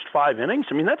the first 5 innings?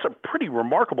 I mean, that's a pretty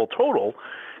remarkable total.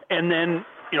 And then,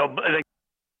 they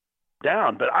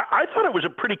down. But I thought it was a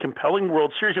pretty compelling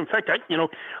World Series. In fact,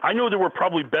 I know there were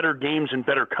probably better games and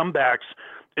better comebacks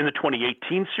in the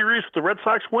 2018 series with the Red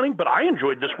Sox winning, but I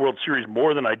enjoyed this World Series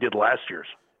more than I did last year's.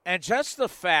 And just the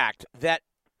fact that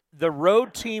the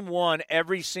road team won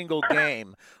every single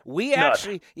game. We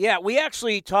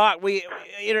actually talked.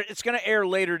 It's going to air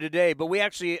later today, but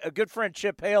a good friend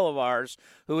Chip Hale of ours,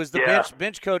 who is the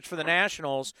bench coach for the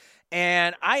Nationals,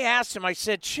 and I asked him. I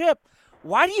said, Chip,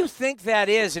 why do you think that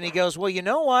is? And he goes, well, you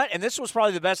know what? And this was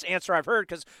probably the best answer I've heard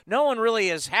because no one really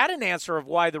has had an answer of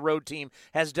why the road team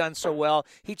has done so well.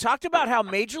 He talked about how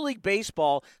Major League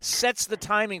Baseball sets the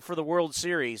timing for the World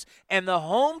Series, and the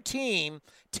home team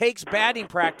takes batting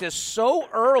practice so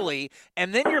early,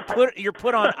 and then you're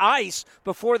put on ice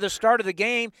before the start of the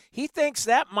game. He thinks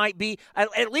that might be,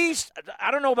 at least,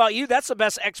 I don't know about you, that's the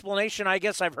best explanation I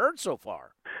guess I've heard so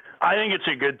far. I think it's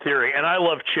a good theory, and I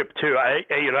love Chip too.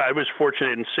 I was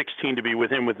fortunate in 2016 to be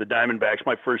with him with the Diamondbacks.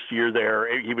 My first year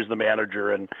there, he was the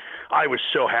manager, and I was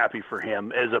so happy for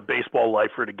him as a baseball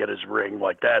lifer to get his ring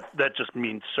like that. That just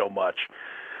means so much.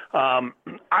 I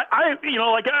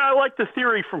like the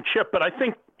theory from Chip, but I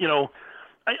think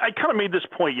I kind of made this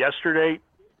point yesterday,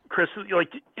 Chris.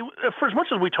 For as much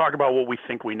as we talk about what we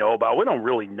think we know about, we don't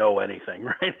really know anything,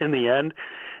 right? In the end.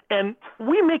 And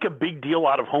we make a big deal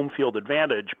out of home field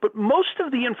advantage, but most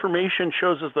of the information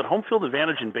shows us that home field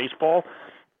advantage in baseball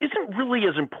isn't really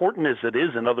as important as it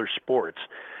is in other sports.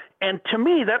 And to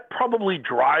me, that probably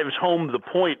drives home the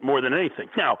point more than anything.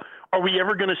 Now, are we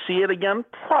ever going to see it again?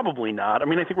 Probably not. I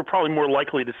mean, I think we're probably more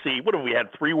likely to see, what have we had,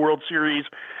 3 World Series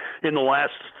in the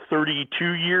last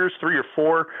 32 years, 3 or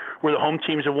 4, where the home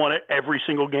teams have won it every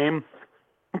single game?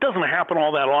 It doesn't happen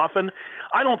all that often.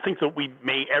 I don't think that we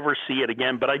may ever see it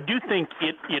again, but I do think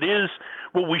it is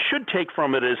what we should take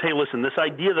from it is, hey, listen, this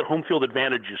idea that home field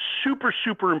advantage is super,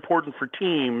 super important for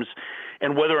teams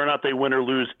and whether or not they win or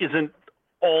lose isn't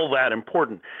all that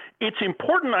important. It's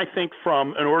important, I think,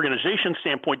 from an organization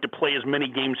standpoint to play as many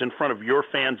games in front of your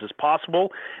fans as possible,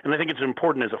 and I think it's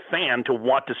important as a fan to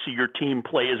want to see your team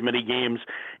play as many games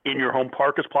in your home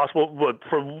park as possible. But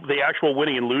for the actual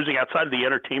winning and losing, outside of the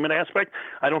entertainment aspect,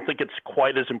 I don't think it's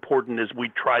quite as important as we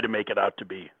try to make it out to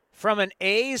be. From an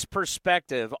A's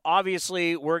perspective,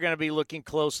 obviously we're going to be looking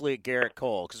closely at Gerrit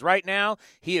Cole because right now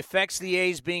he affects the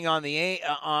A's being on the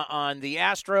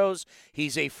Astros.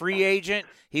 He's a free agent.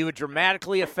 He would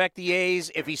dramatically affect the A's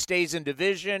if he stays in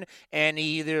division and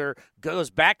he either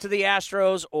goes back to the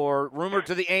Astros or rumored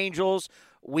to the Angels.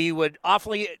 We wouldn't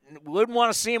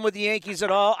want to see him with the Yankees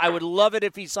at all. I would love it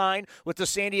if he signed with the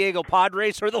San Diego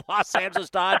Padres or the Los Angeles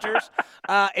Dodgers.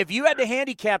 If you had to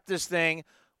handicap this thing,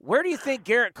 where do you think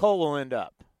Gerrit Cole will end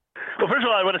up? Well, first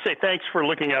of all, I want to say thanks for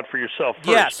looking out for yourself first.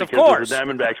 Yes, of because course. As a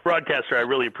Diamondbacks broadcaster, I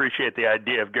really appreciate the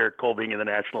idea of Gerrit Cole being in the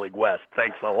National League West.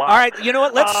 Thanks a lot. All right, you know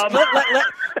what?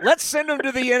 Let's send him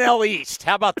to the NL East.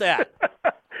 How about that?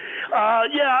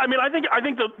 Yeah, I mean, I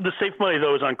think the safe money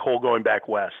though is on Cole going back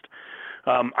west.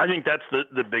 I think that's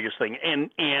the biggest thing,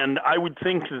 and I would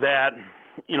think that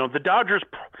the Dodgers.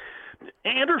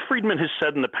 Andrew Friedman has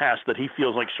said in the past that he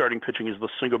feels like starting pitching is the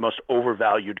single most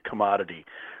overvalued commodity.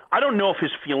 I don't know if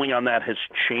his feeling on that has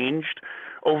changed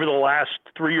over the last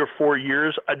 3 or 4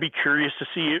 years. I'd be curious to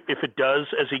see if it does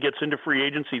as he gets into free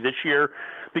agency this year,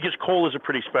 because Cole is a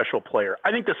pretty special player.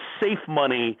 I think the safe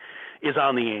money is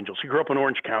on the Angels. He grew up in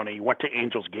Orange County. He went to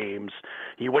Angels games.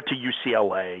 He went to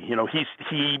UCLA.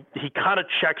 He kind of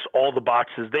checks all the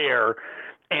boxes there.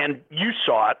 And you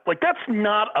saw it. Like, that's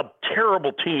not a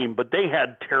terrible team, but they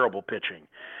had terrible pitching.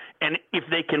 And if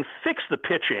they can fix the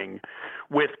pitching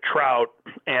with Trout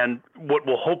and what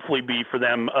will hopefully be for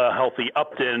them a healthy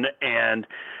Upton and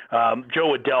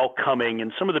Joe Adell coming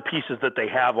and some of the pieces that they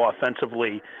have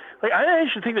offensively, I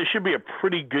actually think they should be a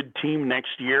pretty good team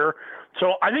next year.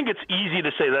 So I think it's easy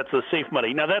to say that's the safe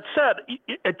money. Now, that said,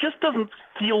 it just doesn't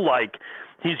feel like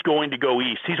he's going to go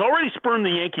east. He's already spurned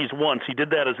the Yankees once. He did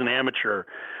that as an amateur.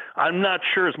 I'm not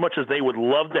sure, as much as they would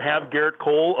love to have Gerrit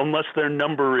Cole, unless their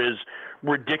number is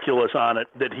ridiculous on it,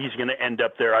 that he's going to end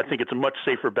up there. I think it's a much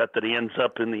safer bet that he ends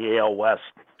up in the AL West.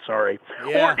 Sorry.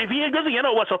 Yeah. Or if he goes to the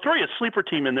NL West, I'll throw you a sleeper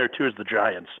team in there too, is the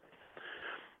Giants.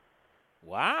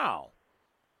 Wow.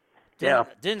 Yeah.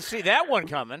 Didn't see that one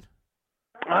coming.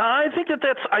 I think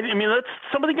that's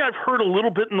something I've heard a little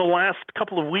bit in the last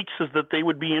couple of weeks, is that they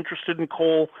would be interested in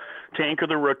Cole to anchor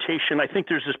the rotation. I think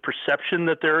there's this perception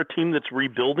that they're a team that's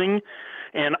rebuilding,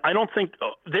 and I don't think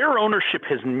their ownership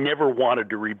has never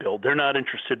wanted to rebuild. They're not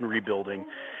interested in rebuilding.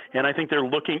 And I think they're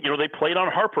looking, they played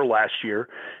on Harper last year,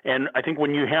 and I think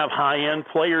when you have high-end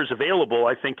players available,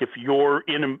 I think if you're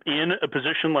in a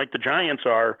position like the Giants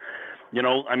are,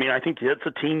 I think it's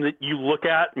a team that you look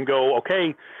at and go,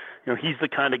 okay, he's the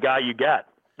kind of guy you get.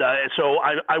 So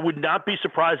I would not be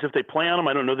surprised if they play on him.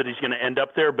 I don't know that he's going to end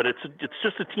up there, but it's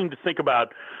just a team to think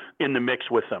about in the mix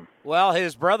with them. Well,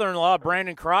 his brother-in-law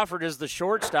Brandon Crawford is the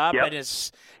shortstop, yep.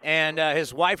 and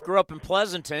his wife grew up in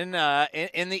Pleasanton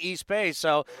in the East Bay,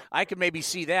 so I could maybe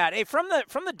see that. Hey, from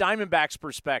the Diamondbacks'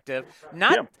 perspective,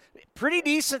 pretty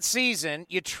decent season.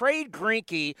 You trade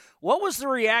Greinke. What was the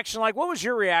reaction like? What was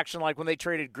your reaction like when they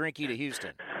traded Greinke to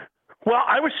Houston? Well,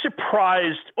 I was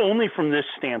surprised only from this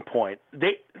standpoint.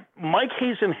 Mike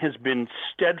Hazen has been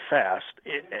steadfast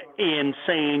in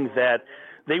saying that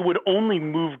they would only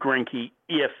move Greinke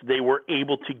if they were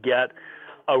able to get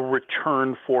a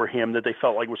return for him that they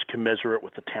felt like was commensurate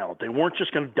with the talent. They weren't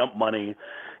just going to dump money,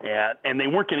 and they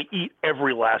weren't going to eat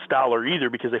every last dollar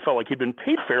either, because they felt like he'd been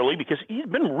paid fairly because he's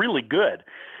been really good.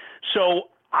 So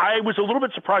I was a little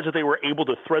bit surprised that they were able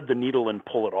to thread the needle and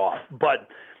pull it off. But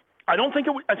I don't think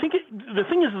the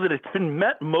thing is that it's been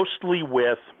met mostly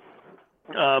with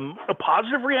a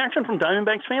positive reaction from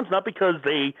Diamondbacks fans, not because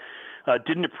they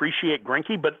didn't appreciate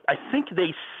Greinke, but I think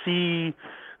they see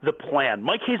the plan.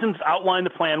 Mike Hazen's outlined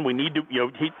the plan. We need to,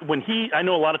 I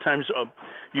know a lot of times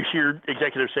you hear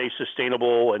executives say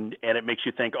sustainable and it makes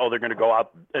you think, oh, they're going to go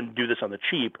out and do this on the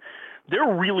cheap.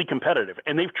 They're really competitive,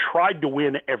 and they've tried to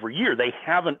win every year. They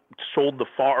haven't sold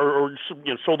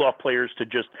sold off players to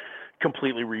just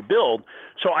completely rebuild.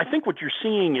 So I think what you're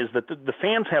seeing is that the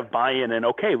fans have buy-in, and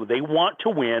okay, they want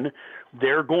to win.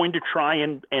 They're going to try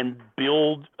and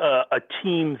build a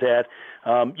team that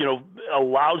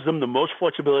allows them the most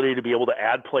flexibility to be able to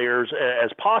add players as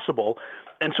possible.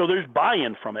 And so there's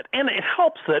buy-in from it, and it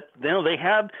helps that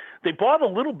they bought a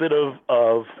little bit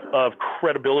of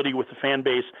credibility with the fan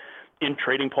base in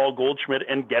trading Paul Goldschmidt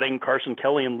and getting Carson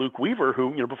Kelly and Luke Weaver,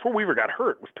 who, before Weaver got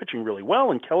hurt, was pitching really well,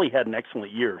 and Kelly had an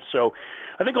excellent year. So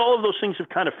I think all of those things have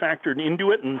kind of factored into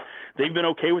it, and they've been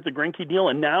okay with the Greinke deal.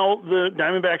 And now the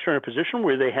Diamondbacks are in a position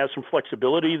where they have some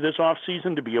flexibility this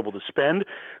offseason to be able to spend.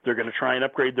 They're going to try and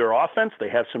upgrade their offense. They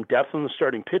have some depth in the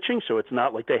starting pitching, so it's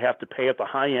not like they have to pay at the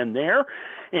high end there.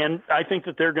 And I think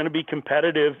that they're going to be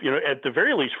competitive, at the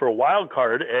very least for a wild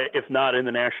card, if not in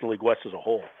the National League West as a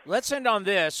whole. Let's end on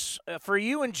this. For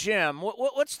you and Jim,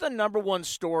 what's the number one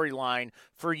storyline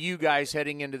for you guys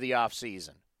heading into the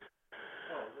offseason?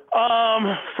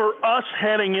 For us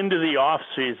heading into the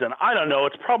offseason, I don't know.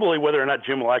 It's probably whether or not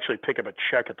Jim will actually pick up a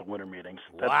check at the winter meetings.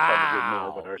 That's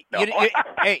wow. Probably more of it.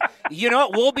 Hey, you know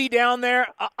what? We'll be down there.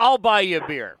 I'll buy you a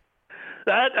beer.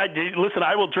 Listen,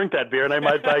 I will drink that beer, and I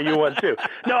might buy you one too.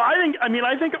 No, I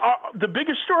think the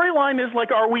biggest storyline is,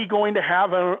 are we going to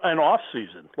have an off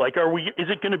season? Is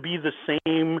it going to be the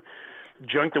same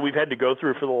junk that we've had to go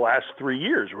through for the last 3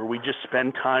 years, where we just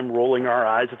spend time rolling our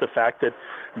eyes at the fact that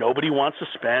nobody wants to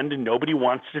spend and nobody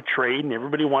wants to trade and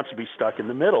everybody wants to be stuck in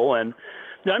the middle? And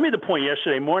I made the point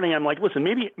yesterday morning. I'm like, listen,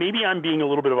 maybe I'm being a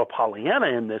little bit of a Pollyanna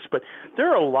in this, but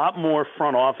there are a lot more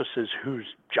front offices whose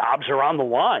jobs are on the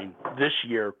line this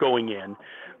year going in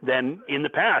than in the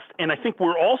past. And I think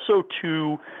we're also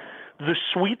to the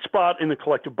sweet spot in the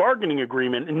collective bargaining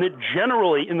agreement, and that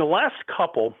generally in the last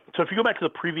couple, so if you go back to the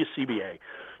previous CBA,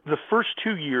 the first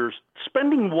 2 years,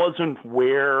 spending wasn't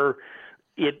where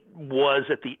it was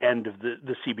at the end of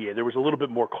the CBA. There was a little bit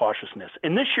more cautiousness.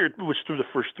 And this year it was through the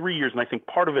first 3 years, and I think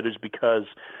part of it is because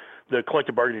the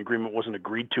collective bargaining agreement wasn't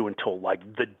agreed to until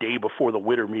the day before the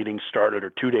winter meeting started,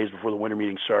 or 2 days before the winter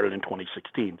meeting started in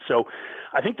 2016. So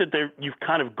I think that you've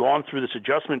kind of gone through this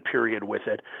adjustment period with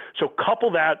it. So couple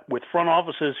that with front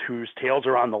offices whose tails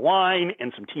are on the line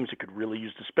and some teams that could really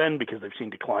use to spend because they've seen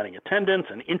declining attendance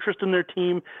and interest in their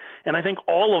team. And I think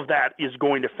all of that is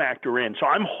going to factor in. So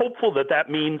I'm hopeful that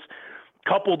means,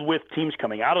 coupled with teams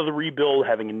coming out of the rebuild,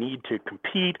 having a need to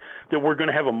compete, that we're going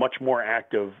to have a much more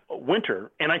active winter.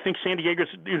 And I think San Diego's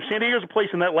a place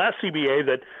in that last CBA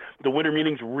that the winter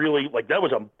meetings really, that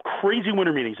was a crazy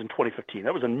winter meetings in 2015.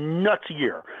 That was a nuts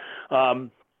year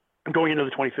going into the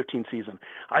 2015 season.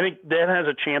 I think that has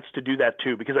a chance to do that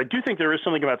too, because I do think there is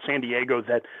something about San Diego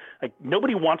that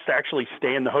nobody wants to actually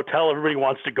stay in the hotel. Everybody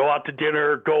wants to go out to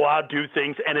dinner, go out, do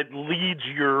things, and it leads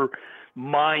your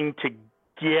mind to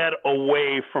get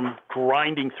away from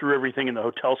grinding through everything in the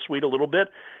hotel suite a little bit,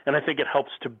 and I think it helps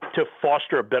to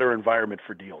foster a better environment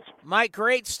for deals. Mike,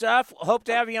 great stuff. Hope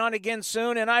to have you on again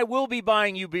soon, and I will be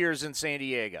buying you beers in San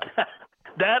Diego.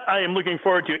 That I am looking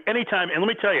forward to anytime, and let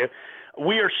me tell you,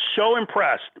 we are so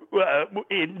impressed,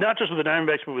 not just with the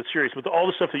Diamondbacks, but with Sirius, with all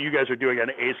the stuff that you guys are doing on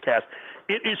A's Cast.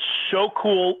 It is so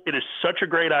cool. It is such a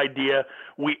great idea.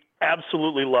 We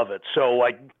absolutely love it. So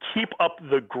keep up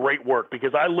the great work,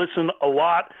 because I listen a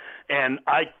lot, and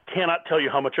I cannot tell you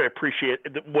how much I appreciate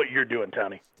what you're doing,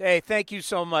 Tony. Hey, thank you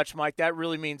so much, Mike. That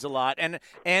really means a lot. And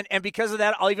because of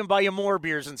that, I'll even buy you more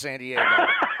beers in San Diego.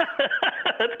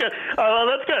 That's good.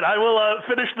 That's good. I will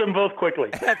finish them both quickly.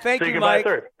 Thank you, Mike.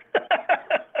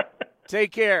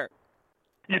 Take care.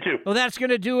 You too. Well, that's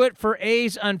going to do it for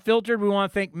A's Unfiltered. We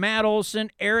want to thank Matt Olson,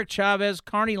 Eric Chavez,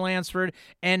 Carney Lansford,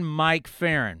 and Mike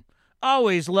Farron.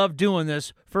 Always love doing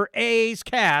this for A's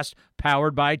Cast,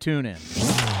 powered by TuneIn.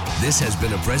 This has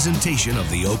been a presentation of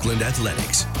the Oakland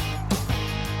Athletics.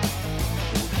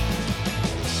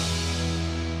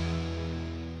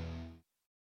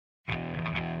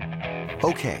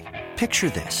 Okay, picture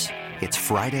this. It's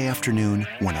Friday afternoon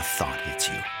when a thought hits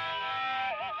you.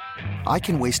 I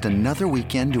can waste another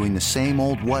weekend doing the same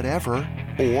old whatever,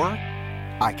 or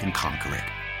I can conquer it.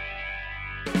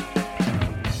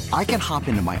 I can hop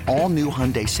into my all-new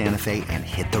Hyundai Santa Fe and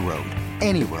hit the road.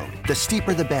 Any road. The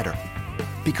steeper, the better.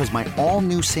 Because my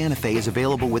all-new Santa Fe is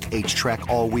available with H-Track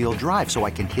all-wheel drive, so I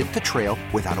can hit the trail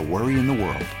without a worry in the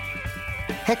world.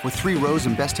 Heck, with 3 rows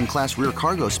and best-in-class rear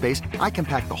cargo space, I can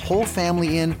pack the whole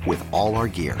family in with all our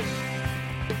gear.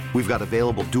 We've got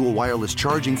available dual wireless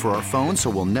charging for our phones, so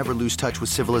we'll never lose touch with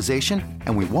civilization,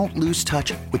 and we won't lose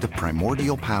touch with the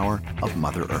primordial power of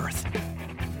Mother Earth.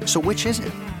 So which is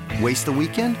it? Waste the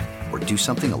weekend or do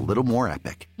something a little more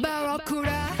epic?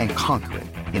 And conquer it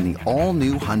in the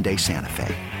all-new Hyundai Santa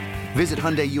Fe. Visit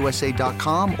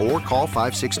HyundaiUSA.com or call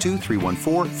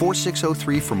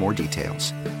 562-314-4603 for more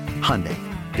details. Hyundai,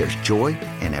 there's joy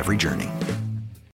in every journey.